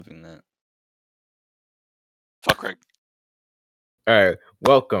All right,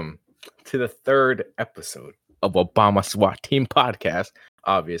 welcome to the third episode of Obama SWAT Team Podcast.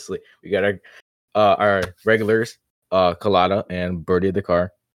 Obviously, we got our regulars, Colada and Birdie the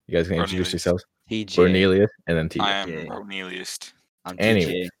car. You guys can introduce Cornelius. yourselves. TJ. Cornelius and then I TJ. am TJ. Cornelius. I'm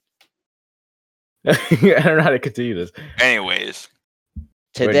Anyway. TJ. I don't know how to continue this. Anyways,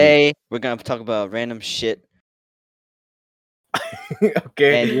 Today we're gonna talk about random shit.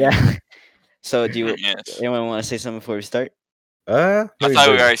 Okay. And yeah. So do you yes. anyone want to say something before we start? I maybe thought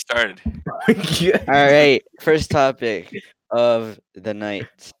we Birdie. already started. Yeah. All right. First topic of the night.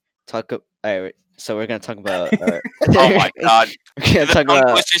 All right. So we're gonna talk about. Oh my god. We're gonna Did the talk tongue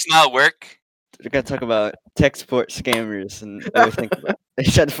about. twisters not work? We're gonna talk about tech support scammers and everything.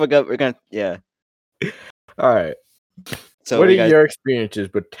 Shut the fuck up. We're gonna All right. So what are you guys, your experiences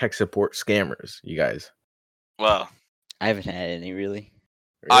with tech support scammers, you guys? Well, I haven't had any really.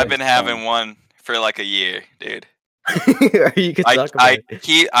 I've been having one for like a year, dude. You can talk about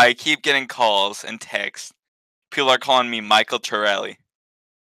it. I keep getting calls and texts. People are calling me Michael Torelli.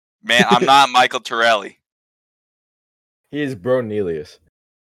 Man, I'm not Michael Torelli. He is Bro Nelius.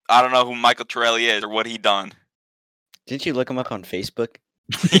 I don't know who Michael Torelli is or what he done. Didn't you look him up on Facebook?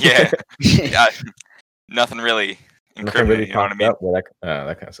 Yeah. Yeah, nothing really Nothing incriminating, really you know what I popped mean? up. Well,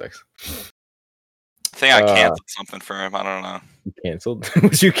 that kind of sucks. I think I canceled something for him. I don't know. You canceled?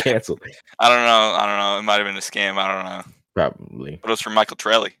 Was you canceled? I don't know. It might have been a scam. I don't know. Probably. But it was for Michael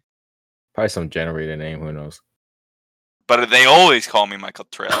Torelli. Probably some generated name. Who knows? But they always call me Michael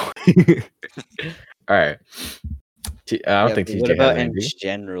Torelli. All right. I don't think but TJ what has about in anything.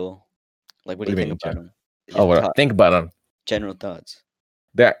 general? Like, what What do do you you think mean, about them? Oh, what I think about them. General thoughts.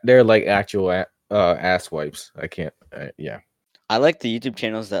 They're like actual ass wipes. I can't. Yeah. I like the YouTube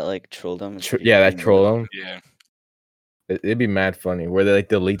channels that like troll them. It's pretty Yeah, that funny. troll them. Yeah. It'd be mad funny where they like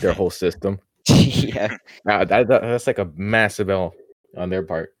delete their whole system. Yeah. That's like a massive L on their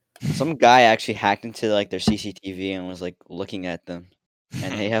part. Some guy actually hacked into like their CCTV and was like looking at them,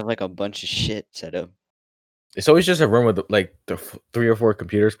 and they have like a bunch of shit set up. It's always just a room with like 3 or 4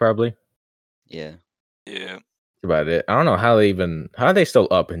 computers, probably. Yeah. Yeah. That's about it. I don't know how are they still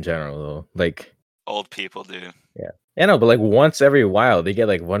up in general though? Like, Old people, dude. I know, but like once every while they get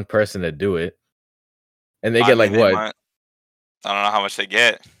like one person to do it, and they I get like mean, they what might- I don't know how much they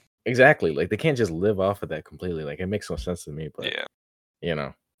get. exactly? Like they can't just live off of that completely. Like it makes no sense to me, but Yeah. you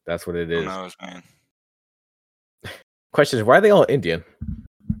know that's what it Who is. knows, man? Question is, why are they all Indian?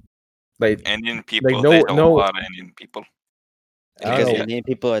 Like Indian people, no- there's a no- lot of Indian people. I don't Because know. Indian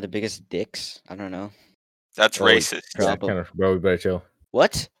people are the biggest dicks. I don't know. That's Oh, racist. yeah, Probably. kind of, bro. We better chill.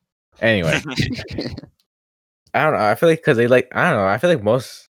 What? Anyway, I don't know. I feel like because I don't know. I feel like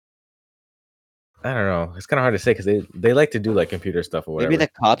most. I don't know. It's kind of hard to say because they like to do like computer stuff or whatever. Maybe the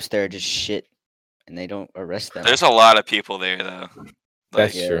cops there are just shit, and they don't arrest them. There's a lot of people there, though.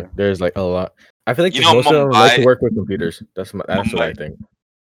 That's yeah. true. There's like a lot. I feel like You just know, most of them like to Mumbai- work with computers. That's what I Mumbai- think.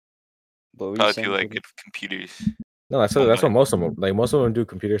 What were you Probably saying, people like Brody? good computers. No, that's what Mumbai. most of them like. Most of them do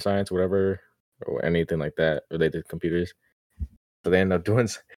computer science, whatever, or anything like that related to computers. So they end up doing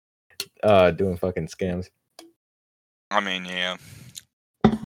fucking scams. I mean, yeah,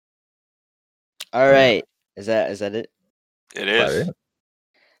 All right. Is that it? it About is. it.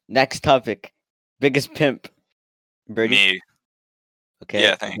 Next topic. Biggest pimp. Birdie. Me. Okay.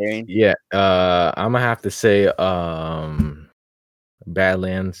 Yeah, thanks. Darian? Yeah, I'm gonna have to say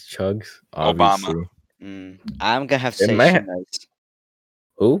Badlands Chugs. Obama. Obviously. I'm gonna have to It say might Shoe ha- Nice.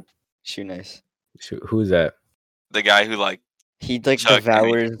 Who? Shoe Nice. Who's that? The guy who like He like Chuck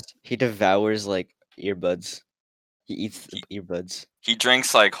devours. He devours like earbuds. He eats the earbuds. he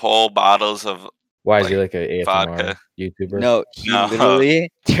drinks like whole bottles of Why is he Like, like a ASMR vodka. YouTuber? No, he No.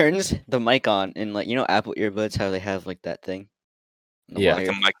 literally turns the mic on and like Apple earbuds how they have like that thing. on the Yeah. like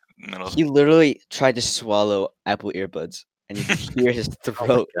wire. a mic in the middle. He literally tried to swallow Apple earbuds, and you could hear his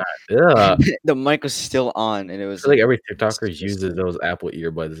throat. Yeah. The mic was still on, and it I was feel like every TikToker disgusting. uses those Apple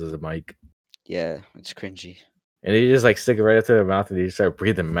earbuds as a mic, yeah, it's cringy. and they just like stick it right up to their mouth, and they just start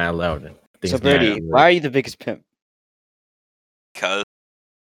breathing mad loud. And So things Birdie, mad, why are you the biggest pimp? Because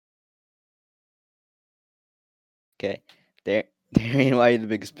Darian, why are you the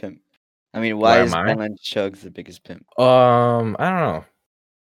biggest pimp? I mean, why Why is am I? Badlands Chugs the biggest pimp? I don't know.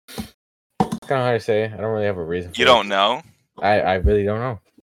 It's kind of hard to say. I don't really have a reason. you for it. don't know. I really don't know.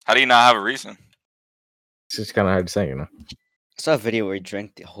 How do you not have a reason? It's just kind of hard to say, you know. I saw a video where he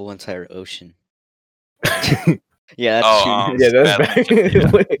drank the whole entire ocean. yeah, Yeah, that's Oh, Shoe Nice. that's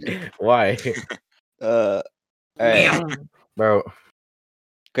Badlands bad. Why, All right, bro?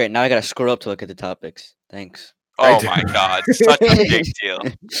 great. Now I gotta scroll up to look at the topics. Thanks. Oh do. my god, such a big deal.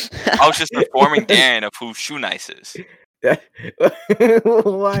 I was just informing Darren of who Shoe Nice is.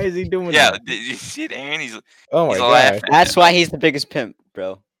 Why is he doing Yeah, that? did you see it, Aaron? Oh my he's god. laughing. That's why he's the biggest pimp,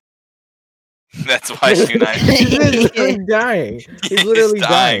 bro. That's why Shoe9. He's literally dying. He's literally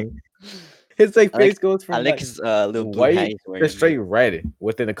dying. His like I like- face goes I from like like his little blue hat white he's to wearing. straight red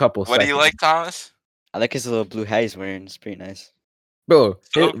within a couple What do seconds. you like, Thomas? I like his little blue hat he's wearing. It's pretty nice. Bro,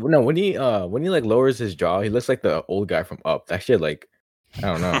 So? no, when he like lowers his jaw, he looks like the old guy from Up. That shit, like, I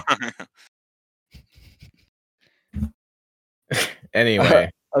don't know. Anyway,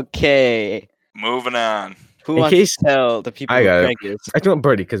 Okay. Moving on. Who In wants case- to tell the people I who got Craig is? I want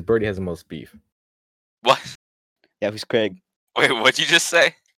Birdie because Birdie has the most beef. What? Yeah, who's Craig? Wait, what'd you just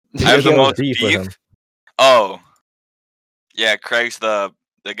say? He I have has the the most with beef? him. Oh. Yeah, Craig's the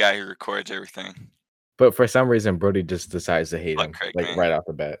guy who records everything. But for some reason, Brody just decides to hate Fuck him, Craig, like man. right off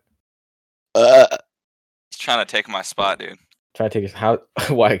the bat. He's trying to take my spot, dude. Try to take his how?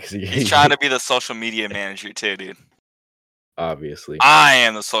 Why? Because He's trying to be the social media manager too, dude. obviously. I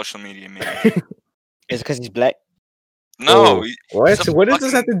am the social media manager. Is it because he's black? No, Oh, he- what? he's a What does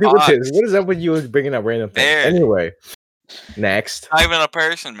this have to fucking do with this? box. What is up with you bringing up random things? There. Anyway, next. not even a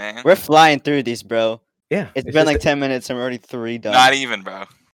person, man. We're flying through these, bro. Yeah, It's been just- like 10 minutes and we're already 3 done. Not even, bro.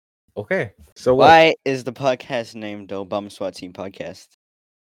 okay. So what? Why is the podcast named the Obama SWAT Team Podcast?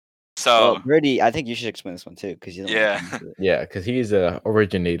 So Well, Birdie, I think you should explain this one too, because you don't. Yeah. Yeah, because he's a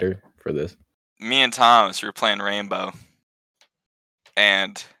originator for this. me and Thomas were playing Rainbow,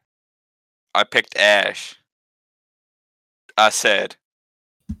 and I picked Ash. I said,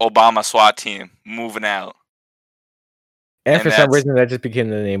 Obama SWAT team moving out. And And for some that's- reason, that just became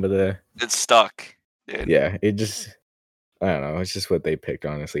the name of the. It's stuck, dude. Yeah, it just. I don't know. It's just what they picked.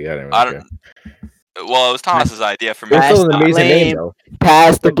 Honestly, I don't I really care. don't. Well, it was Thomas's idea for me. It's still an Pass amazing name blame. though.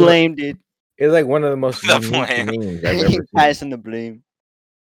 Pass the Like, what- blame, dude. It's like one of the most The unique blame. names I've ever seen. Passing the blame.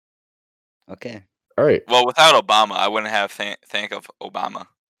 Okay. All right, Well, without Obama, I wouldn't have think of Obama.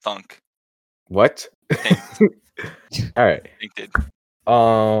 Thunk. what? All right. Think did.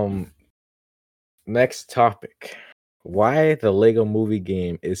 Next topic. Why the Lego Movie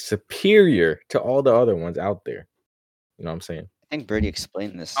game is superior to all the other ones out there? You know what I'm saying? I think Birdie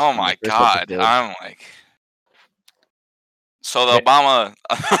explained this. Oh in the my first god. episode. I'm like. So the Yeah. Obama.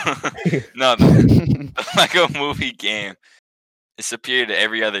 No, the Lego movie game is superior to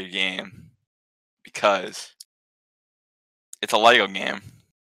every other game because it's a Lego game.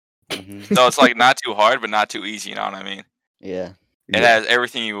 Mhm. So it's like not too hard, but not too easy. You know what I mean? Yeah. It has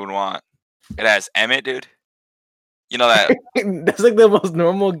everything you would want. It has Emmett, dude. You know that? That's like the most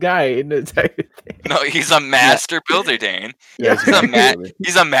normal guy in the entire thing. No, he's a master builder, Dane. Yeah, He's He's a, master ma- builder.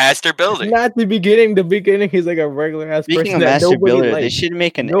 he's a master builder. Not the beginning. The beginning, he's like a regular ass Speaking person of that master nobody builder, they likes. should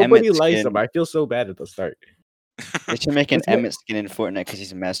make an Nobody Emmett likes skin. him. I feel so bad at the start. They should make an That's what- Emmett skin in Fortnite because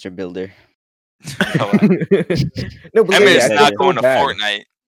he's a master builder. no, but Emmett really, is I yeah, not feel going to bad. Fortnite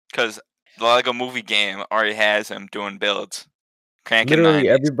because the Lego movie game already has him doing builds. Cranking Literally,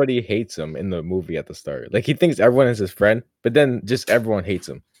 90s. everybody hates him in the movie at the start. Like he thinks everyone is his friend, but then just everyone hates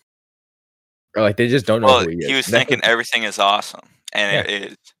him, or like they just don't know Well, who he is. he was That's thinking everything is awesome, and Yeah.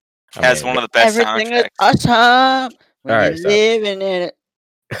 it is. I Has mean, one of the best Everything is soundtracks. awesome when Alright, you're stop. living in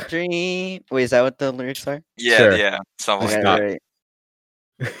a dream. Wait, is that what the lyrics are? Yeah, Sure. yeah, something Okay. like Stop. right.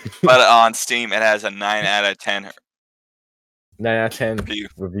 But on Steam, it has a 9 out of 10 9 out of 10 review.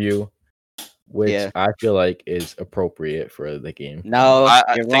 review, which Yeah. I feel like is appropriate for the game. No, I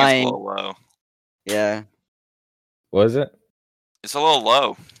you're think lying. it's a little low. Yeah. What is it? It's a little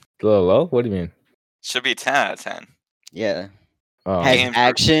low. A little low? What do you mean? Should be 10 out of 10. Yeah. Oh, Has Game for-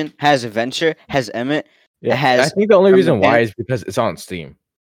 action, has adventure, has Emmett. yeah. has I think the only from the reason why band- is because it's on Steam.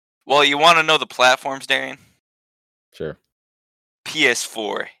 Well, you want to know the platforms, Darian? Sure.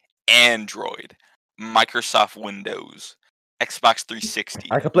 PS4, Android, Microsoft Windows, Xbox 360,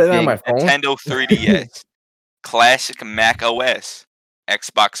 I can play that on Big my phone. Nintendo 3DS, classic Mac OS,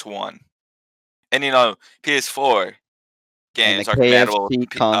 Xbox One. And you know, PS4 And games the are compatible KFC with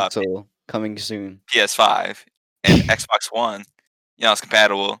console coming soon. PS5 and Xbox One. You know, it's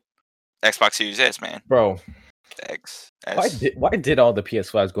compatible. Xbox Series S, man. Bro, X. why did all the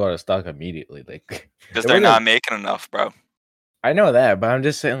PS5s go out of stock immediately? Like, Because it they're wasn't- not making enough, bro. I know that, but I'm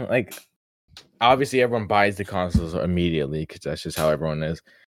just saying, like, obviously everyone buys the consoles immediately because that's just how everyone is.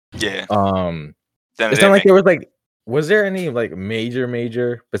 Yeah. Then Then it's they not like make- there was like, was there any like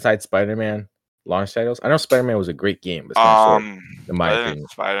major besides Spider-Man launch titles? I know Spider-Man was a great game, but it's not short, in my other than opinion.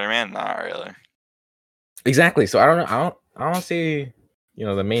 Spider-Man, not really. Exactly. So I don't know. I don't see,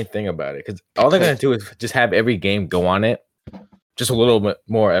 the main thing about it because all they're gonna do is just have every game go on it, just a little bit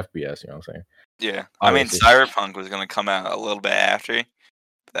more FPS. You know what I'm saying? Yeah. I mean, Obviously. Cyberpunk was going to come out a little bit after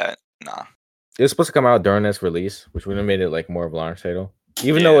that. Nah. it was supposed to come out during its release, which would have made it like more of a launch title.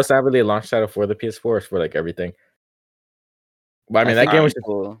 Even though Yeah. it's not really a launch title for the PS4, it's for like everything. But I mean, that think game was.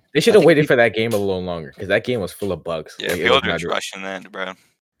 people- They should I have think waited people- for that game a little longer because that game was full of bugs. Yeah, Like, it people was are not. just rushing that, bro. I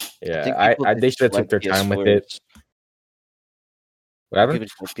think Yeah, people they just should have took like their time with it. PS4s. What happened? People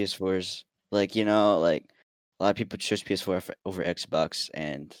just like PS4s. Like, you know, like a lot of people choose PS4 over Xbox,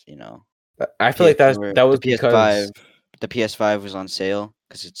 and you know, I feel like that was the because the PS5 was on sale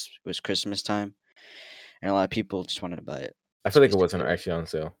because it was Christmas time, and a lot of people just wanted to buy it. I feel like it That's wasn't basically actually on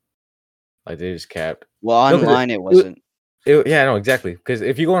sale. Like they just capped. Well, No, 'cause online it wasn't. Yeah, no, exactly. Because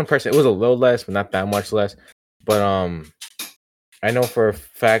if you go in person, it was a little less, but not that much less. But I know for a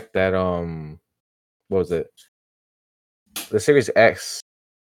fact that what was it? The Series X.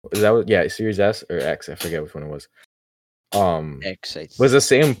 Series S or X. I forget which one it was. X, Was the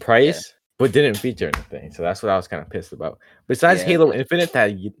same price, but didn't feature anything. So that's what I was kind of pissed about. Besides Yeah. Halo Infinite,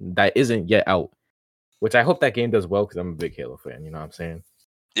 that isn't yet out. Which I hope that game does well because I'm a big Halo fan. You know what I'm saying?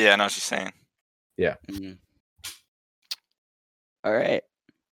 Yeah, I know what you're saying. Mhm. All right.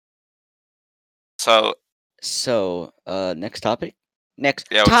 So Next topic. Next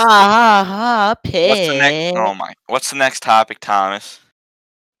Yeah, topic. what's the next topic, Thomas?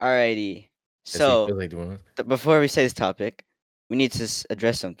 Alrighty. Does he So feel like doing it? before we say this topic, we need to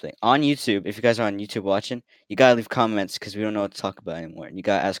address something on YouTube. If you guys are on YouTube watching, you gotta leave comments because we don't know what to talk about anymore. And you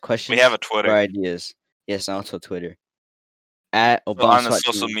gotta ask questions. We have a or Twitter. ideas. Yes, and also Twitter. At So Obama I'm the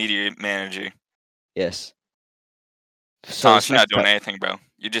SWAT social team. media manager. Yes. So Thomas, this you're not next doing anything, bro.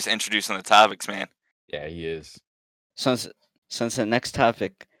 You're just introducing the topics, man. Yeah, he is. since the next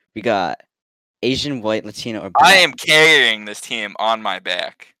topic, we got Asian, white, Latino, or I black. am carrying this team on my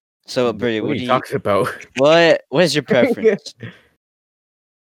back. So, Brady, what are you talking about? what is your preference?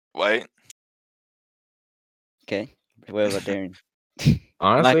 What? Okay. What about Darren?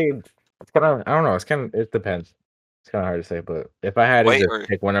 Honestly, it's kind of. I don't know. It depends. It's kind of hard to say, but if I had to White just or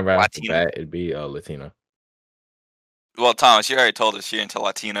pick one of off the Latino? bat, it'd be Latino. Well, Thomas, you already told us you're into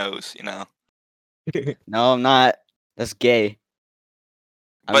Latinos, you know. No, I'm not. That's gay.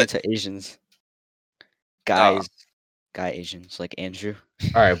 I'm But- into Asians. Guys. Guy Asians, like Andrew.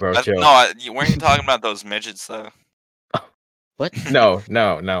 All right, bro. Chill. You weren't talking about those midgets though. What? No,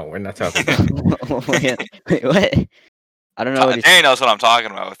 we're not talking about. wait, what? I don't know what he's Danny knows what I'm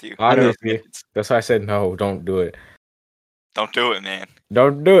talking about with you. Obviously. Midgets. That's why I said no. Don't do it. Don't do it, man.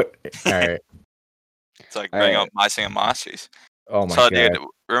 Don't do it. All right. It's like All bring right. up My Singing Monsters. Oh my So, god. dude,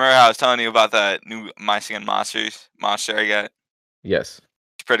 remember how I was telling you about that new My Singing Monsters monster I got? Yes.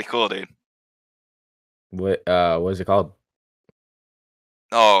 It's pretty cool, dude. What is it called?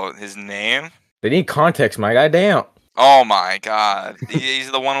 Oh, his name? They need context, my goddamn. Oh my god. He's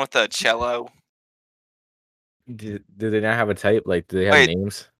the one with the cello. Do they not have a type? Like, do they have Wait.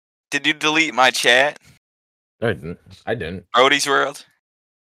 names? Did you delete my chat? No, I didn't. Brody's World?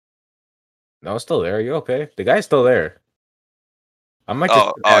 No, it's still there. You okay? The guy's still there. I might Oh,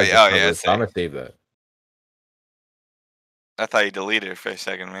 just add yeah, this yeah, cover, it's so I'm gonna save that. I thought you deleted it for a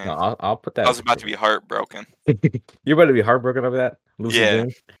second, man. No, I'll put that. I was about to be heartbroken. You're about to be heartbroken over that? Lose the Yeah.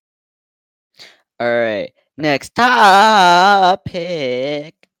 game? All right. Next topic.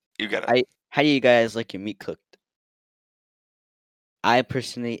 You got it. How do you guys like your meat cooked? I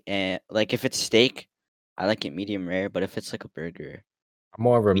personally, like if it's steak, I like it medium rare. But if it's like a burger, I'm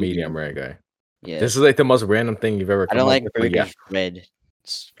more of a Medium. medium rare guy. yeah, This is like the most random thing you've ever I come don't up like with. but burgers yeah, red.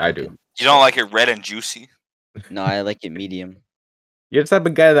 It's I do. fucking- You don't like it red and juicy? No, I like it medium. You're the type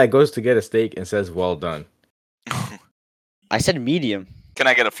of guy that goes to get a steak and says, "Well done." I said medium. Can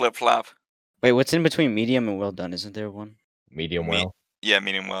I get a flip flop? Wait, what's in between medium and well done? Isn't there one? Medium Me- well. Yeah,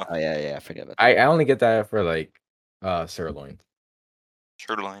 medium well. Oh yeah, I forgot about that. I only get that for like sirloin.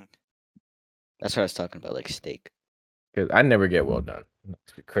 Sirloin. That's what I was talking about, like steak. Because I never get well done.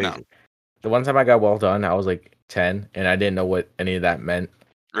 It's crazy. The one time I got well done, I was like 10 and I didn't know what any of that meant.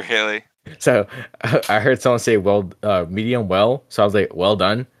 Really? So I heard someone say medium well. So I was like, well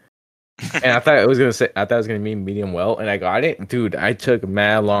done. And I thought it was gonna mean medium well, and I got it. Dude, I took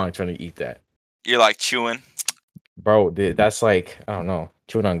mad long trying to eat that. You're like chewing. Bro, that's like, I don't know,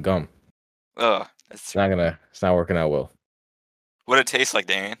 chewing on gum. Ugh. It's not working out well. What it tastes like,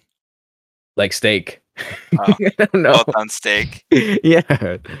 Dan? Like steak. Oh. I don't know. Well done steak. Yeah.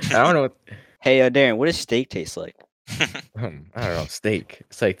 I don't know. Hey, Darren, what does steak taste like? I don't know, steak.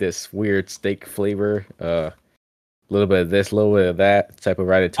 It's like this weird steak flavor. A little bit of this, a little bit of that type of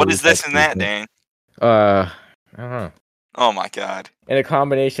ratatouille. What is this type and that, seasoning. Dan? I don't know. Oh my god. And a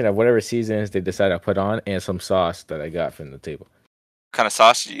combination of whatever seasons they decide to put on and some sauce that I got from the table. What kind of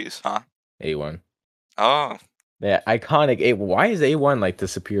sauce do you use, huh? A1. Oh. Yeah, iconic A. Why is A1 like the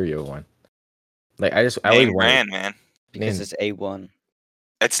superior one? Like I always Name wanted brand, man. because name- it's A1.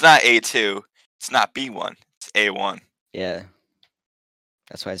 It's not A2. It's not B1. It's A1. Yeah.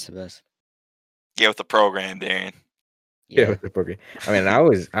 That's why it's the best. Get with the program, Darren. yeah, Yeah. with the Poke. I mean,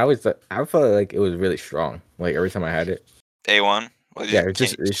 I felt like it was really strong. Like every time I had it. A1. Well, Yeah, you it's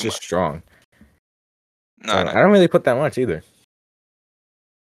can't use just too much. strong. No, I no. don't really put that much either.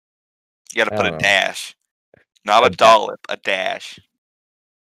 You got to I put a don't know. dash. Not A a da- dollop, a dash.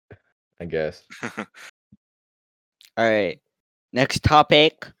 I guess. All right. Next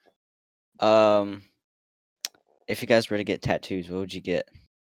topic. If you guys were to get tattoos, what would you get?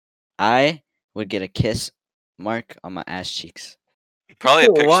 I would get a kiss mark on my ass cheeks Probably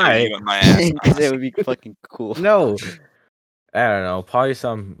a picture Why? of you and my ass. because it honestly. would be fucking cool. No, I don't know. Probably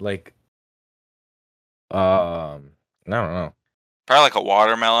some like I don't know. Probably like a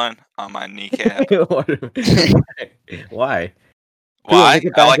watermelon on my kneecap. Why? Dude, Why? look at I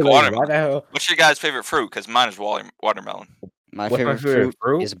that, like you're why watermelon. the hell? What's your guys' favorite fruit? Because mine is watermelon. My What's my favorite favorite fruit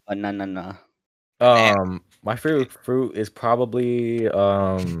fruit? is banana. My favorite fruit is probably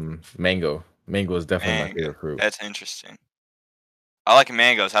mango. Mango is definitely my Mango. favorite fruit. That's interesting. I like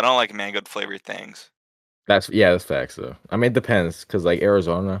mangoes. I don't like mango flavored things. That's facts though. I mean, it depends because like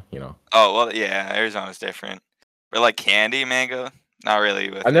Arizona, you know, Oh well, yeah, Arizona's different. But like candy mango, not really.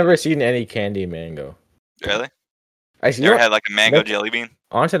 With I've never seen any candy mango. really. Actually, You you ever know, had like a mango next- jelly bean?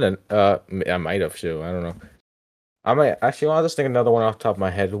 onto the I might have too. I don't know. I might actually. I'll just think another one off the top of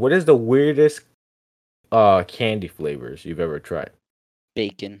my head. What is the weirdest candy flavors you've ever tried?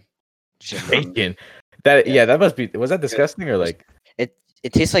 Bacon. Jelly. Bacon. That Yeah. that must be. Was that disgusting or like?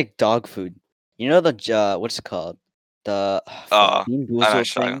 It tastes like dog food. You know the what's it called? The Bean I know Boozled what you're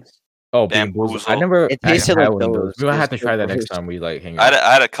talking things. Oh, Bean Boozled. I Bamboozled. never. It I tasted had like one of those. We might It have to was try so that next gross. time we like hang I out.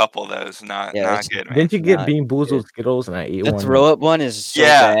 had a couple of those. Not Yeah, it's- good, man. Didn't you get Not Bean Boozled good. Skittles and I ate The one? throw up one is so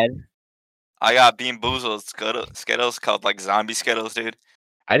Yeah. bad. I got Bean Boozled Skittles called like zombie Skittles, dude.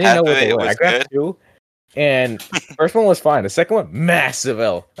 I didn't know half what of they it were. I was grabbed good. two, and first one was fine. The second one, massive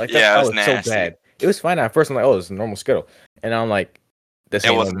L. Like Yeah, it that was was nasty. so bad. It was fine at first. I'm like, oh, it's a normal Skittle, and I'm like, this It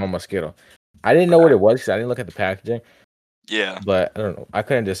ain't no wasn't. normal Skittle. I didn't know what it was because I didn't look at the packaging, Yeah. but I don't know. I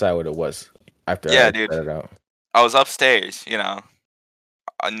couldn't decide what it was after Yeah, I dude. tried it out. I was upstairs, you know,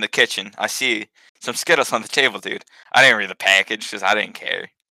 in the kitchen. I see some Skittles on the table, dude. I didn't read the package because I didn't care.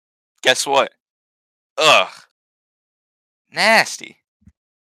 Guess what? Ugh. Nasty.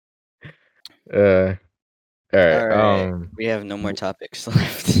 All right. Alright. We have no more topics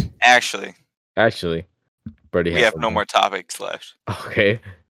left. Actually, Actually, Birdie we has have no something. more topics left. Okay.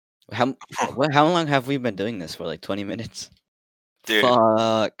 How long have we been doing this for? Like 20 minutes? Dude.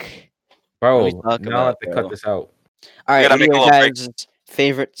 Fuck. Bro, What do we talk now I have about, to bro? cut this out. All right, gotta what make are a your little break. guys'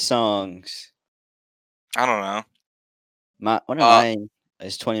 favorite songs? I don't know. One of mine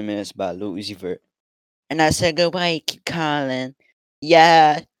is 20 Minutes by Lil Uzi Vert. And I said goodbye, keep calling.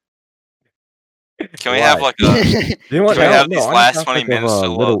 Yeah. Can we have Why? like a? You want Can we no, have no, these I last sound 20 like minutes to a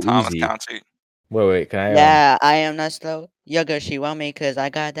Little little Thomas Uzi. concert? Wait, can I? Yeah, I am not slow. Yo, girl, she want me because I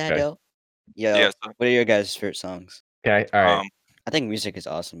got that Okay. dough. Yo, Yeah. So, what are your guys' favorite songs? All right. I think music is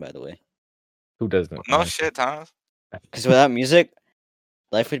awesome, by the way. Who doesn't? no shit, Thomas. Because without music,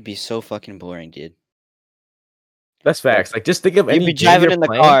 life would be so fucking boring, dude. That's facts. Like, just think of You'd any be game driving you're in the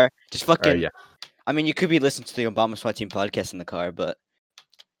playing. car, just fucking. Alright, yeah. I mean, you could be listening to the Obama SWAT Team podcast in the car, but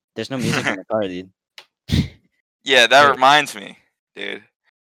there's no music in the car, dude. Yeah, that Wait. reminds me, dude.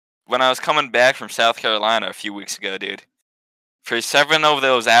 When I was coming back from South Carolina a few weeks ago, dude, for 7 of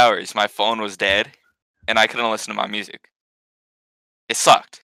those hours, my phone was dead, and I couldn't listen to my music. It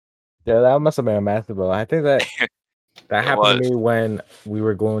sucked. Yeah, that must have been a massive blow. I think that It happened was. to me when we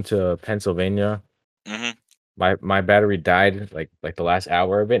were going to Pennsylvania. Mhm. My battery died like the last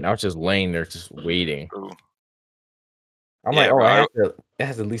hour of it, and I was just laying there just waiting. Ooh. I'm Yeah, like, oh, bro. it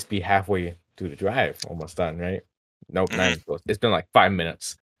has to at least be halfway through the drive, almost done, right? Nope, not Mhm. even close. It's been like 5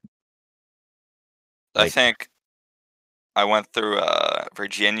 minutes. I Like- think I went through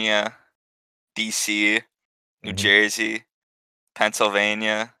Virginia, DC, New Mhm. Jersey,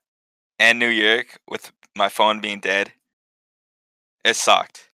 Pennsylvania, and New York with my phone being dead. It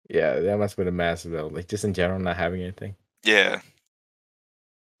sucked. Yeah, that must have been a massive though. Like just in general, not having anything. Yeah.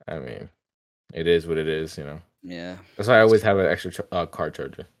 I mean, it is what it is, you know. Yeah. That's why I always have an extra car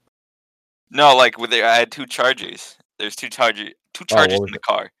charger. No, like I had 2 chargers. There's 2 chargers what was in the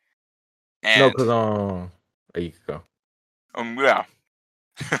car. No, And because there you go. yeah.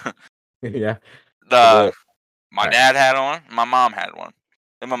 Yeah. My Alright. dad had one, my mom had one.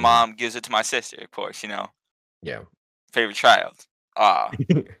 Then my Mhm. mom gives it to my sister, of course, you know. Yeah. Favorite child.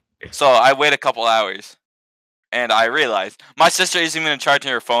 So I wait a couple hours and I realized my sister isn't even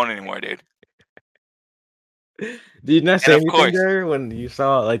charging her phone anymore, dude. Did you not say And of anything course- there when you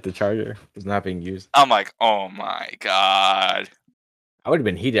saw like the charger was not being used? I'm like, oh my god. I would have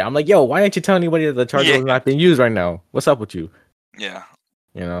been heated. I'm like, yo, why didn't you tell anybody that the charger Yeah. was not being used right now? What's up with you? Yeah.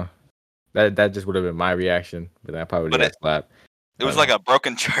 You know, that just would have been my reaction, but I probably But got slapped. It was like a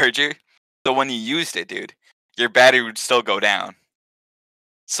broken charger. So when you used it, dude, your battery would still go down.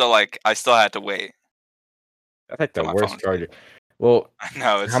 So like I still had to wait. That's like the my worst phone dead. charger. Well, I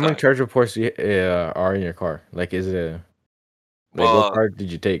know it's how many like, charger ports are in your car? Like, is it a like Well- what car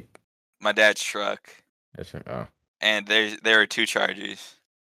did you take? my dad's truck. That's right. Oh, And there are 2 chargers.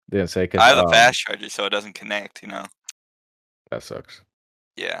 didn't say because I have the fast charger, so it doesn't connect, that sucks.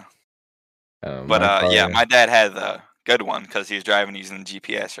 Yeah. But But yeah, my dad had the good one because he was driving using the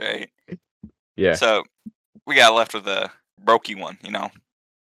GPS, right? yeah, So we got left with a brokey one,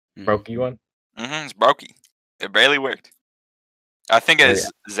 brokey one. It's brokey. It barely worked. I think Oh, it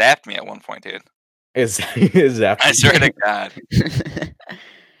zapped me at one point, dude. Is that? I swear to God.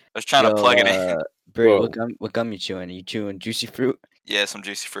 I was trying to plug it in. Bert, Whoa. what gum you chewing? Are you chewing juicy fruit? Yeah, some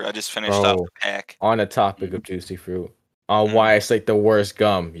juicy fruit. I just finished off Bro. the pack. On the topic of juicy fruit, Mhm. why it's like the worst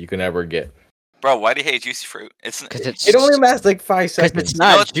gum you can ever get. Bro, why do you hate juicy fruit? It's Because it's It only lasts like 5 because seconds. it's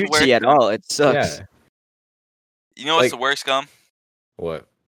not what's the juicy at worst all. It sucks. Yeah. you know what's like- the worst gum? What?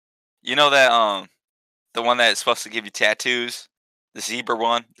 You know that the one that's supposed to give you tattoos? The zebra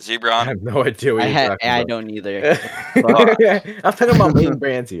one? The zebra I on it? have no idea what you're talking I about. don't either. I'm talking about main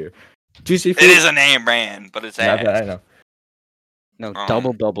brands here. Juicy fruit. It is a name brand, but it's Not that ass. I know. No, Um,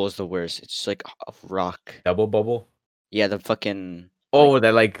 double bubble is the worst. It's just like a rock. Double bubble. Yeah, the fucking Oh,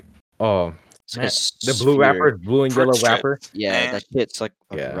 that like it's like a the blue sphere. wrapper, blue and Fruit yellow strips, wrapper. Yeah, man. that shit's like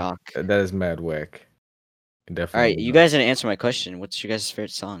a Yeah. rock. That is mad whack. Definitely. All right, you guys didn't answer my question. What's your guys'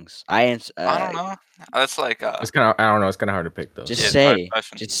 favorite songs? I answer. I don't know. That's like It's kind of. I don't know. It's kind of hard to pick though. Just Yeah, it's a hard say.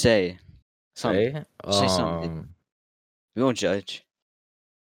 question. Just say. Something. Say. Say something. We won't judge.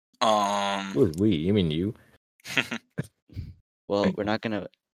 Who's we? You mean you? Well, we're not gonna.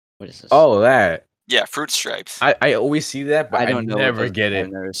 What is this? Oh, that. yeah, fruit stripes. I always see that, but I don't know. what never those- get I've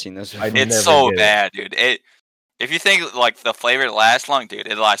it. never seen those. I Before. never It's so get it. bad, dude. If you think like the flavor lasts long, dude,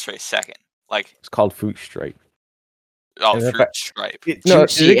 it lasts for a second. Like It's called fruit stripe. oh, And if fruit I- stripe. No,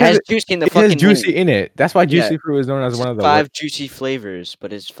 Juicy. It has juicy in the it has fucking juicy name. in it. That's why Yeah. juicy fruit is known as one of the 5 juicy flavors,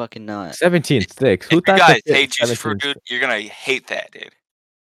 but it's fucking not. 17 sticks. Who If you thought guys that hate juicy 17 fruit, dude, you're gonna hate that, dude.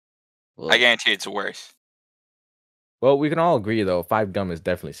 Well, I guarantee it's worse. Well, we can all agree though. 5 gum is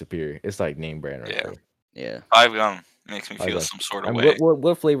definitely superior. It's like name brand right Yeah. there. yeah. 5 gum makes me 5 feel gum. some sort of And way.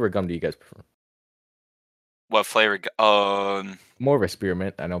 what flavor gum do you guys prefer? What flavor? More of a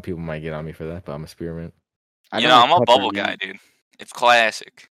spearmint. I know people might get on me for that, but I'm a spearmint. I'm a bubble guy, dude. It's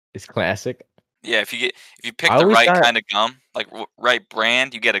classic. It's classic. Yeah, if you pick I the always right thought- kind of gum, like right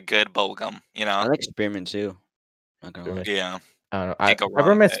brand, you get a good bubble gum. I like spearmint too. Not gonna lie. Yeah. I don't know. Can't go wrong with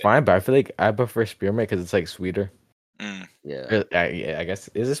Peppermint's that. fine, but I feel like I prefer spearmint because it's like sweeter. Mm. Yeah. Yeah, I guess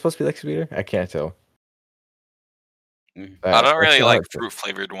is it supposed to be like sweeter? I can't tell. Mhm. I don't It's really so like hard to- fruit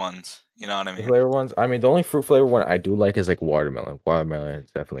flavored ones. You know what I the mean? flavor ones. I mean, the only fruit flavor one I do like is like watermelon. Watermelon is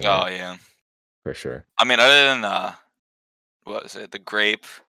definitely Oh one, yeah. for sure. I mean, other than what was it? The grape,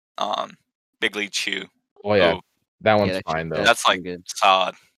 Big League Chew. Oh yeah, Ooh, that one's that's- fine though. That's pretty like good.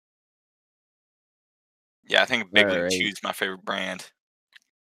 solid. Yeah, I think Big League Alright. Chew is my favorite brand.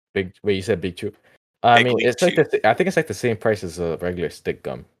 Big. Wait, you said Big Chew? I Big mean, League it's like Chew. I think it's like the same price as a regular stick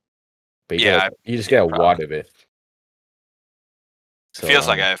gum. But you Yeah, you just yeah, get a probably. wad of it. It feels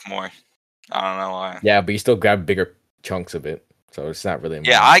like So, I have more. I don't know why. yeah, but you still grab bigger chunks of it, so it's not really.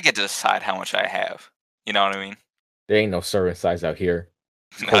 Yeah, more. I get to decide how much I have. You know what I mean? There ain't no serving size out here.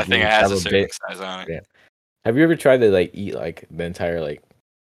 I Could think you it has have a a certain bit- size on it. Yeah. Have you ever tried to like eat like the entire like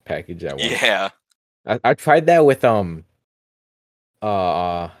package at once? Yeah. I tried that with Hubba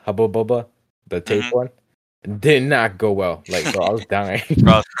Bubba, the tape Mhm. one. Did not go well. Like, bro, I was dying.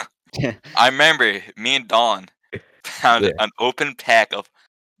 Bro, I remember me and Dawn found Yeah. an open pack of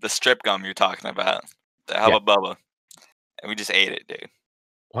the strip gum you're talking about, the Hubba Bubba, and we just ate it, dude.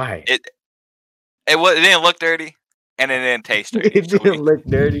 Why? It didn't look dirty, and it didn't taste dirty. It so we- didn't look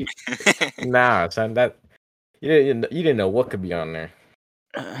dirty. Nah, son, that you didn't know what could be on there.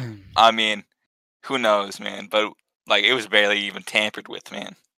 I mean, who knows, man? But like, it was barely even tampered with,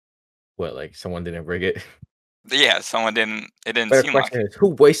 man. What, like someone didn't bring it? Yeah, someone didn't. It didn't But the seem like. question is, who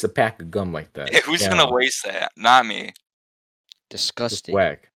wastes a pack of gum like that? Who's Yeah, gonna waste that? Not me. it's Disgusting.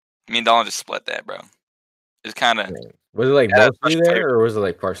 whack. Me and Dawn just split that, bro. It's kind of Was it like Yeah, mostly especially- there, or was it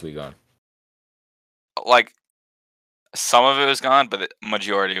like partially gone? like some of it was gone, but the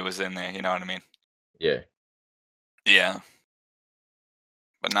majority was in there. You know what I mean? Yeah. Yeah.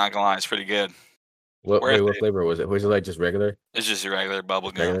 But not gonna lie, it's pretty good. What Worth what it. flavor was it? Was it like just regular? It's just a regular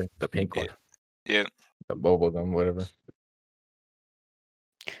bubble gum. Regular? The pink one. Yeah. The bubble gum, whatever.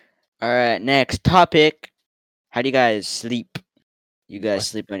 All right, next topic. How do you guys sleep? You guys What?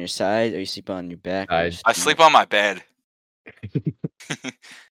 sleep on your side or you sleep on your back? or your Side. I sleep on my bed.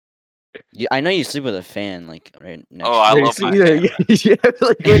 I know you sleep with a fan, like right next. Oh, I Yeah, love see, my yeah, fan. yeah,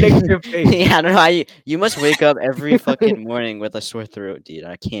 like right next to your face. Yeah, I don't know how you must wake up every fucking morning with a sore throat, dude.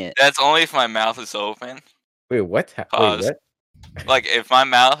 I can't. That's only if my mouth is open. Wait, what? Wait, Pause. what? Like if my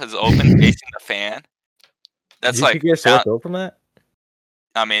mouth is open facing the fan, that's Did like you get a sore down- throat from that?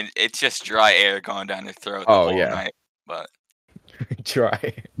 I mean, it's just dry air going down your throat the Oh, whole yeah. night. But Dry.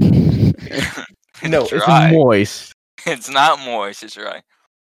 it's No, dry. it's moist. It's not moist, it's dry.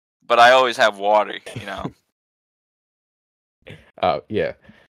 But I always have water, you know. Oh, yeah.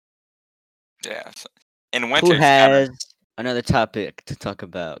 Yeah. In Who winter, has another topic to talk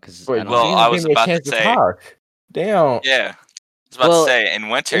about? Because Wait, Well, damn, I give was me a about to chance say- talk. Damn. yeah. I was about Well, to say in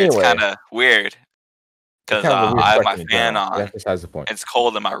winter it's anyway. kind of weird because Kind of a weird I have my question in fan general. on. That's besides the point. It's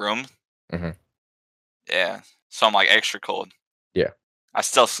cold in my room. Mhm. Yeah, so I'm like extra cold. Yeah. I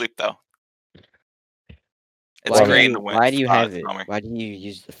still sleep though. It's Why great do in the winter. Why do you have it? Summer. Why do you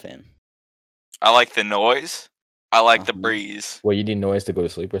use the fan? I like the noise. I like the Uh-huh. breeze. Well, you need noise to go to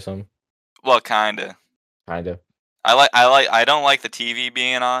sleep or something? Well, kinda. Kind of. I don't like the TV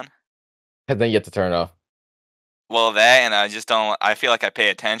being on. And then you have to turn it off. Well, that and I just don't. I feel like I pay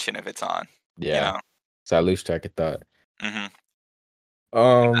attention if it's on. Yeah. So I lose track of thought. Hmm.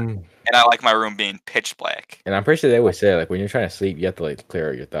 Um, And I like my room being pitch black. and I'm pretty sure they always say like when you're trying to sleep, you have to like clear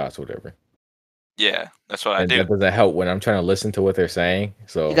out your thoughts, or whatever. Yeah, that's what I And do. that doesn't help when I'm trying to listen to what they're saying.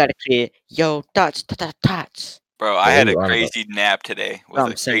 So You gotta clear yo dots. Bro, What I are had a you on about? crazy nap today with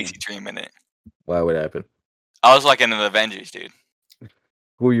I'm a saying. crazy dream in it. why would it happen? I was like in the Avengers, dude.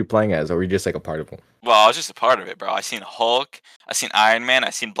 Who are you playing as, or were you just like a part of them? Well, I was just a part of it, bro. I seen Hulk, I seen Iron Man, I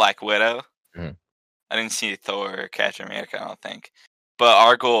seen Black Widow. Mhm. I didn't see Thor or Captain America, I don't think. But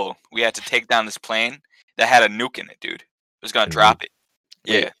our goal, we had to take down this plane that had a nuke in it, dude. It was gonna A drop it.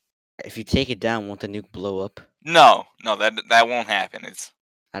 Wait. Yeah. If you take it down, won't the nuke blow up? No, that won't happen. It's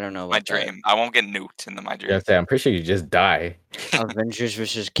I don't know. my About that. dream. I won't get nuked in my dream. Yeah, I'm pretty sure you just die. Avengers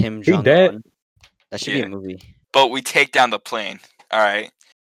versus Kim He Jong dead. Un. That should be Yeah. a movie. But we take down the plane, all right,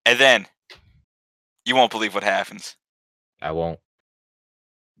 and then you won't believe what happens. I won't.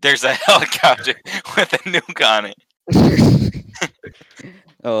 There's a helicopter with a nuke on it.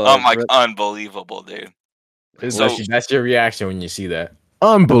 Oh, I'm like, bro- unbelievable, dude. So- That's your reaction when you see that.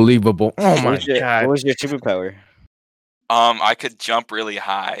 Unbelievable. Oh what my was your- god. What was your superpower? I could jump really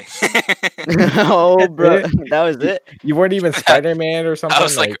high. Oh, bro, it? that was it. You weren't even Spider-Man or something? I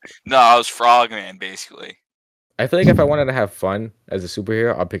was like, no, I was Frogman, basically. I feel like if I wanted to have fun as a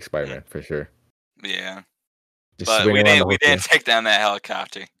superhero, I'll pick Spider-Man for sure. Yeah, Just but swing we around the didn't. whole We didn't thing. take down that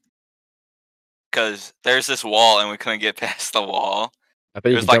helicopter because there's this wall and we couldn't get past the wall. I thought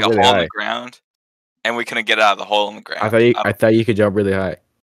you There's could like a jump hole really in high. the ground, and we couldn't get out of the hole in the ground. I thought you could jump really high.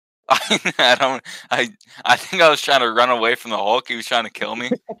 I don't. I think I was trying to run away from the Hulk. He was trying to kill me.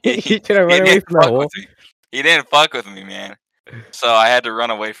 You should have run away didn't from the fuck hole. with me. He didn't fuck with me, man. So I had to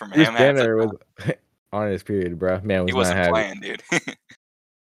run away from Bruce him. half the Banner time. was on his period, bro. Man was He not wasn't happy. playing, dude.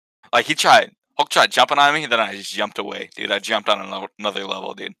 Like Hulk tried jumping on me, then I just jumped away, dude. I jumped on another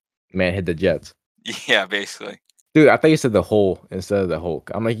level, dude. Man hit the Jets. Yeah, basically. Dude, I thought you said the hole instead of the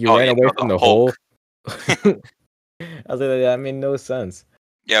Hulk. I'm like, you Oh, ran yeah, away no, from the the hole. I was like, that made no sense.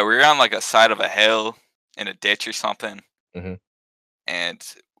 Yeah, we were on like a side of a hill in a ditch or something, Mhm. and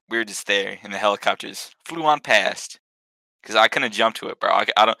we were just there, and the helicopters flew on past because I couldn't jump to it, bro.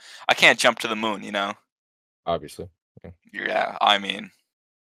 I can't jump to the moon, you know. Obviously. Yeah, I mean,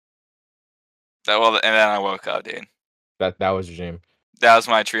 and then I woke up, dude. That was your dream. That was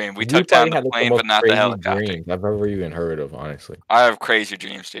my dream. We You took down probably had, the like, plane, most but not the crazy helicopter. dreams I've ever even heard of, honestly. I have crazy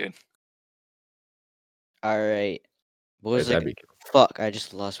dreams, dude. All right. What was That'd like? be Fuck! I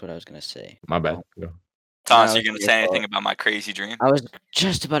just lost what I was gonna say. my bad. Oh. Go. Thomas, No, you gonna it's say your anything fault. about my crazy dream? I was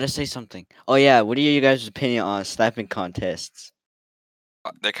just about to say something. Oh yeah, what are you guys' opinion on slapping contests?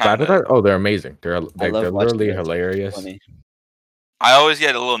 They're kind Clap of. it? Oh, they're amazing. They're love they're watching literally those. It's hilarious. funny. I always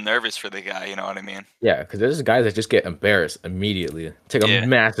get a little nervous for the guy. You know what I mean? Yeah, because there's guys that just get embarrassed immediately. Take Yeah. a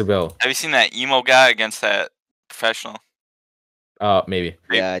massive L. Have you seen that emo guy against that professional? Maybe.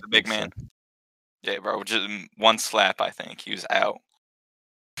 Yeah, I the big think so. man. Yeah, bro. Just one slap, I think he was out.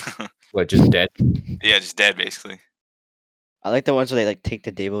 What, just dead? Yeah, just dead basically. I like the ones where they like take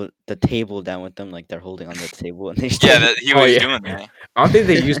the table down with them, like they're holding on the table and they. Yeah, he Oh, was yeah. doing that. I don't think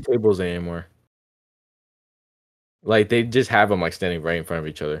they use tables anymore. Like they just have them like standing right in front of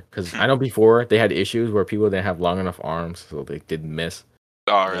each other. Because I know before they had issues where people didn't have long enough arms, so they didn't miss.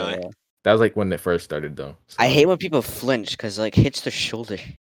 Oh, really? Yeah. That was like when they first started, though. I So, hate when people flinch because like hits their shoulder.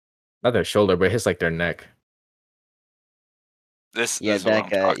 not their shoulder, but it hits like their neck. This Yeah, is what that I'm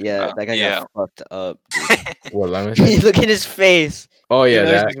guy. talking Yeah, about. that guy Yeah. got fucked up. Dude. What lemon? Said? Look at his face. Oh He yeah,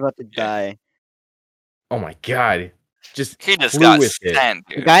 knows that. he's about to Yeah. die. Oh my god, just He just flew got with it. sent,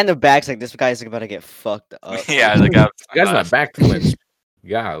 The dude. guy in the back's like, this guy's about to get fucked up. Yeah, dude. the guy. The guy's my back flinch.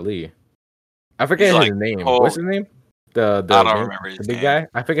 Golly, I forget He's his like, name. oh. What's his name? The I don't main- remember his the big name. guy.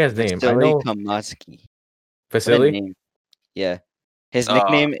 I forget his name. I Vasily know Kamatsky. What a Vasily, name. Yeah. His Uh,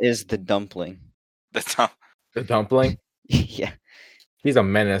 nickname is the Dumpling. That's not, the dumpling. Yeah. He's a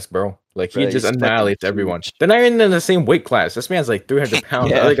menace, bro. Like he Bro, just he's fucking annihilates everyone. huge. They're not even in the same weight class. This man's like 300 pounds.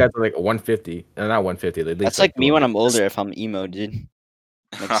 The Yeah. other guys are like 150. And not 150. At least That's like me when 200. I'm older if I'm emo, dude.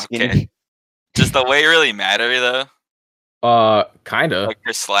 Like skinny. okay. Does the weight really matter though? Kinda. Like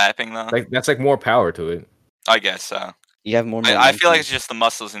you're slapping though? Like that's like more power to it. I guess so. You have more I feel like momentum. it's just the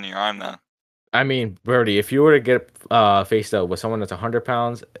muscles in your arm though. I mean, Birdie, if you were to get faced up with someone that's 100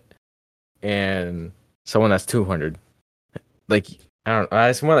 pounds and someone that's 200, like I don't know,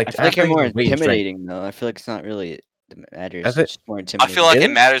 it's more like I feel like you're think more it's weight and strength. intimidating though. I feel like it's not really that matters. That's it. It's just more I intimidating. feel like Really?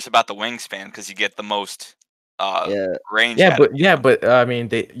 it matters about the wingspan because you get the most Yeah. range. Yeah, out but of it. yeah, but I mean,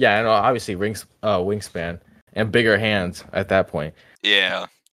 I know obviously wingspan and bigger hands at that point. Yeah.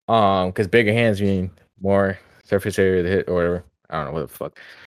 Because bigger hands mean more surface area to hit or whatever. I don't know what the fuck.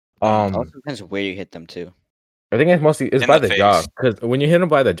 Also depends where you hit them too. I think it's mostly In by the the jaw face. because when you hit them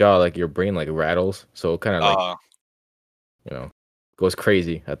by the jaw, like your brain like rattles, so it kind of like Uh, goes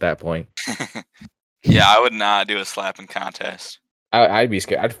crazy at that point. yeah, I would not do a slapping contest. I'd be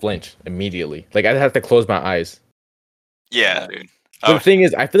scared. I'd flinch immediately. Like I'd have to close my eyes. Yeah, dude. But Oh, the thing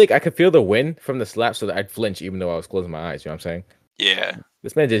is, I feel like I could feel the wind from the slap, so that I'd flinch even though I was closing my eyes. You know what I'm saying? yeah.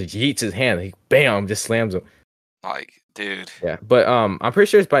 This man just yeets his hand. He bam, just slams him. Like, dude. Yeah, but I'm pretty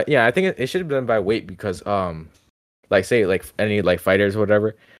sure it's by I think it should have been by weight because like say like any like fighters or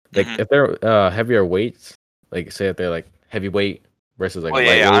whatever, like Mhm. if they're heavier weights, like say if they're like heavyweight versus like Well,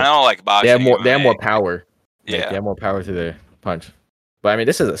 yeah, I lightweight, know, like boxing. they have more MMA, power. Like, Yeah. they have more power to their punch. But I mean,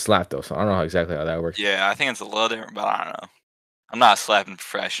 this is a slap though, so I don't know exactly how that works. Yeah, I think it's a little different, but I don't know. I'm not a slapping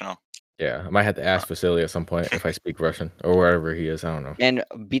professional. Yeah, I might have to ask Vasily at some point if I speak Russian or wherever he is. I don't know. And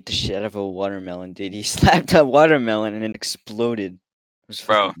beat the shit out of a watermelon, dude. He slapped a watermelon and it exploded. It was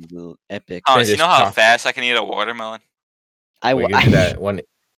Bro. fucking epic. Thomas, you just know how chop- fast I can eat a watermelon? I Wait, you could be that one.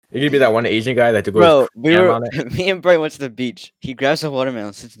 You could be that one Asian guy that goes Bro, we ham were on it. me and Bright went to the beach. He grabs a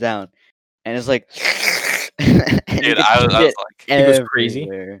watermelon, sits down, and it's like and he Dude, gets I was shit like, He goes crazy?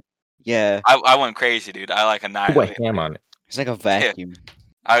 everywhere. Yeah, I went crazy, dude. I like He went annihilated. ham on it. it's like a vacuum.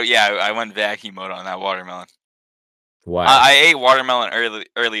 I went vacuum mode on that watermelon. Why? I ate watermelon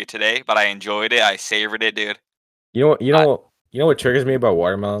earlier today, but I enjoyed it. I savored it, dude. You know what triggers me about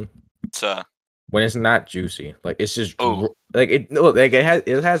watermelon? It's When it's not juicy, like it's just Oh. like it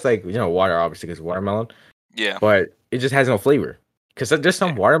has like water obviously because watermelon, yeah. but it just has no flavor. Because there's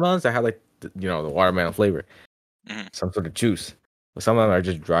some watermelons that have like the watermelon flavor, Mhm. some sort of juice. But some of them are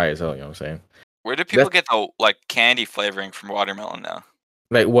just dry as hell. You know what I'm saying? Where do people get the like candy flavoring from watermelon now?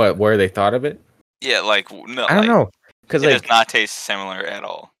 Like what? Where they thought of it? Yeah, like no, I don't know. Because It like does not taste similar at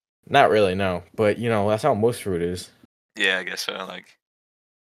all. not really no, but that's how most fruit is. Yeah, I guess so.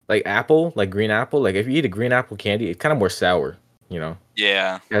 Like apple, like green apple. Like if you eat a green apple candy, it's kind of more sour.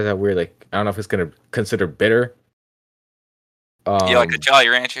 Yeah. It has that weird like I don't know if it's gonna consider bitter. Yeah, like a Jolly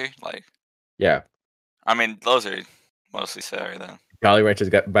Rancher. Like, Yeah. I mean, those are mostly sour though. Jolly Rancher's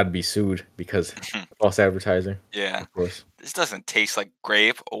about to be sued because false advertising, Yeah. of course. This doesn't taste like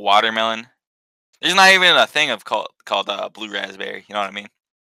grape or watermelon. There's not even a thing of called blue raspberry. You know what I mean?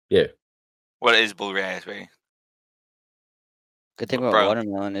 Yeah. What is blue raspberry? Good thing about Bro.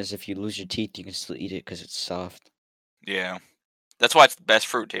 watermelon is if you lose your teeth, you can still eat it because it's soft. Yeah. That's why it's the best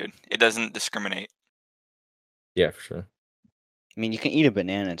fruit, dude. It doesn't discriminate. Yeah, for sure. I mean, you can eat a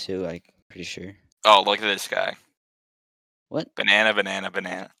banana too. I'm pretty sure. Oh, look at this guy. What? Banana, banana,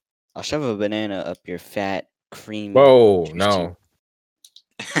 banana. I'll shove a banana up your fat, creamy. Whoa, juicy- no.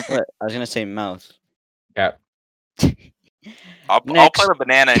 What? I was gonna say mouth. Cap. I'll Next put a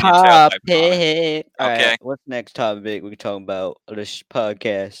banana in your tailpipe. Thomas. topic. Alright, Okay. what's next topic we can talk about on this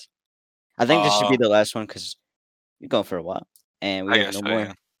podcast? I think this should be the last one because we're going for a while, and we I have guess no so, more.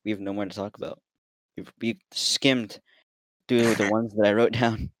 yeah. We have no more to talk about. We skimmed through the ones that I wrote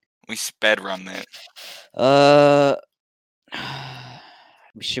down. We sped run that.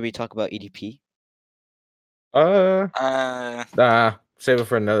 Should we talk about EDP? Nah, save it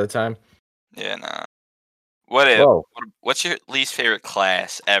for another time. Yeah, nah. Whoa, What's your least favorite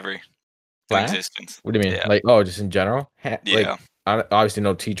class ever in class? existence? What do you mean? Yeah. Like, oh, just in general? Like, Yeah. obviously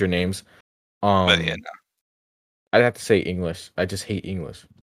no teacher names. But yeah, no. I'd have to say English. I just hate English.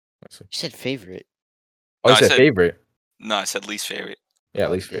 You said favorite. Oh, No, you I said said- favorite? No, I said least favorite. Yeah,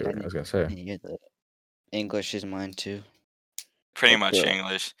 Oh, least yeah, favorite. I was gonna say. Yeah, the English is mine too. Pretty Like much the-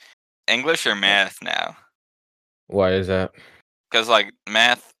 English. English or math now? Why is that? Because like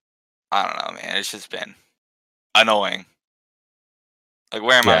math, I don't know, man. It's just been annoying. Like,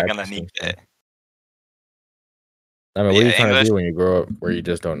 where am Yeah, I it gonna just need seems that? I mean, But what are yeah, you trying to English. do when you grow up where you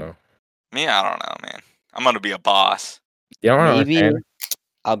just don't know? Me, I don't know, man. I'm gonna be a boss. You don't Maybe understand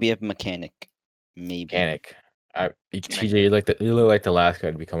I'll be a mechanic. Maybe. mechanic. TJ, you look like the last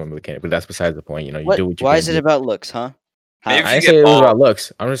guy to become a mechanic, but that's besides the point. You know, you What? do what you Why can is it do. about looks, huh? How? Maybe I you didn't get say it was bald. about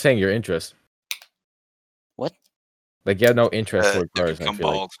looks. I'm just saying your interest. What? Like you have no interest toward To cars. I become feel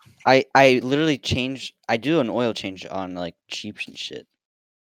like. bald. I literally change. I do an oil change on like Jeeps and shit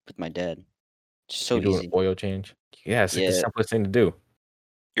with my dad. It's so You do an easy. oil change. Yeah, it's like the Yeah. simplest thing to do.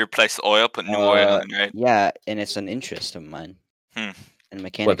 You replace the oil, put new oil in, right? Yeah, and it's an interest of mine. Hmm. And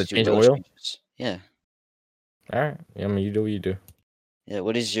mechanics to do change oil oil? changes. Yeah. All right. Yeah, I mean, you do what you do. Yeah.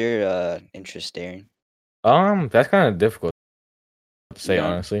 What is your interest, Darren? That's kind of difficult to say don't-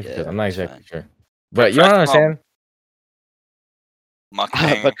 honestly because yeah, I'm not it's exactly fine. sure. But you don't Professional understand.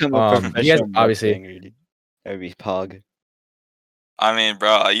 Mukbang. Become a You guys professional obviously- mukbanger, dude. That would be pog. I mean,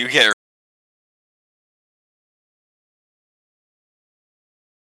 bro, you get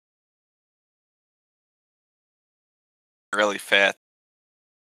really fat.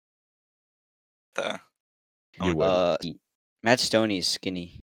 Though. You would. Matt Stoney is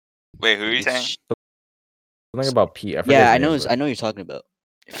skinny. Wait, who are you He's saying? sh- Something about Pete. I forget Yeah, his I name, know. but- I know what you're talking about.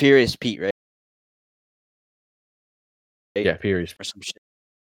 Furious Pete, right? Yeah, Pete. Or some shit.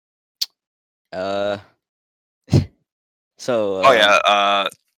 So. Oh yeah,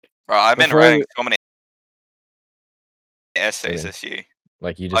 bro, I've been before writing we- so many essays Really? this year.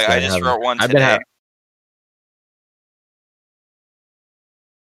 Like you just. Like, I been just having- wrote one I've been today. having.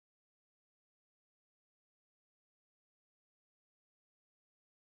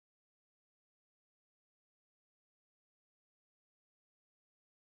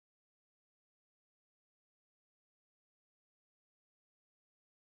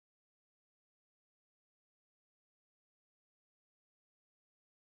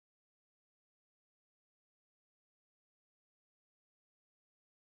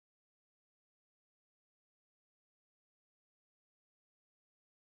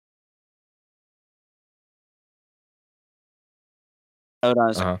 Download on,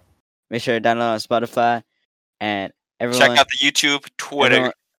 Uh-huh. Make sure to download on Spotify, and everyone. Check out the YouTube, Twitter,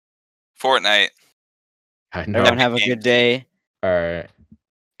 everyone, Fortnite. I know. everyone have a Epic good day, All right.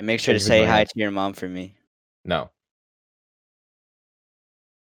 and make sure to Thanks for say joining hi us. to your mom for me. No.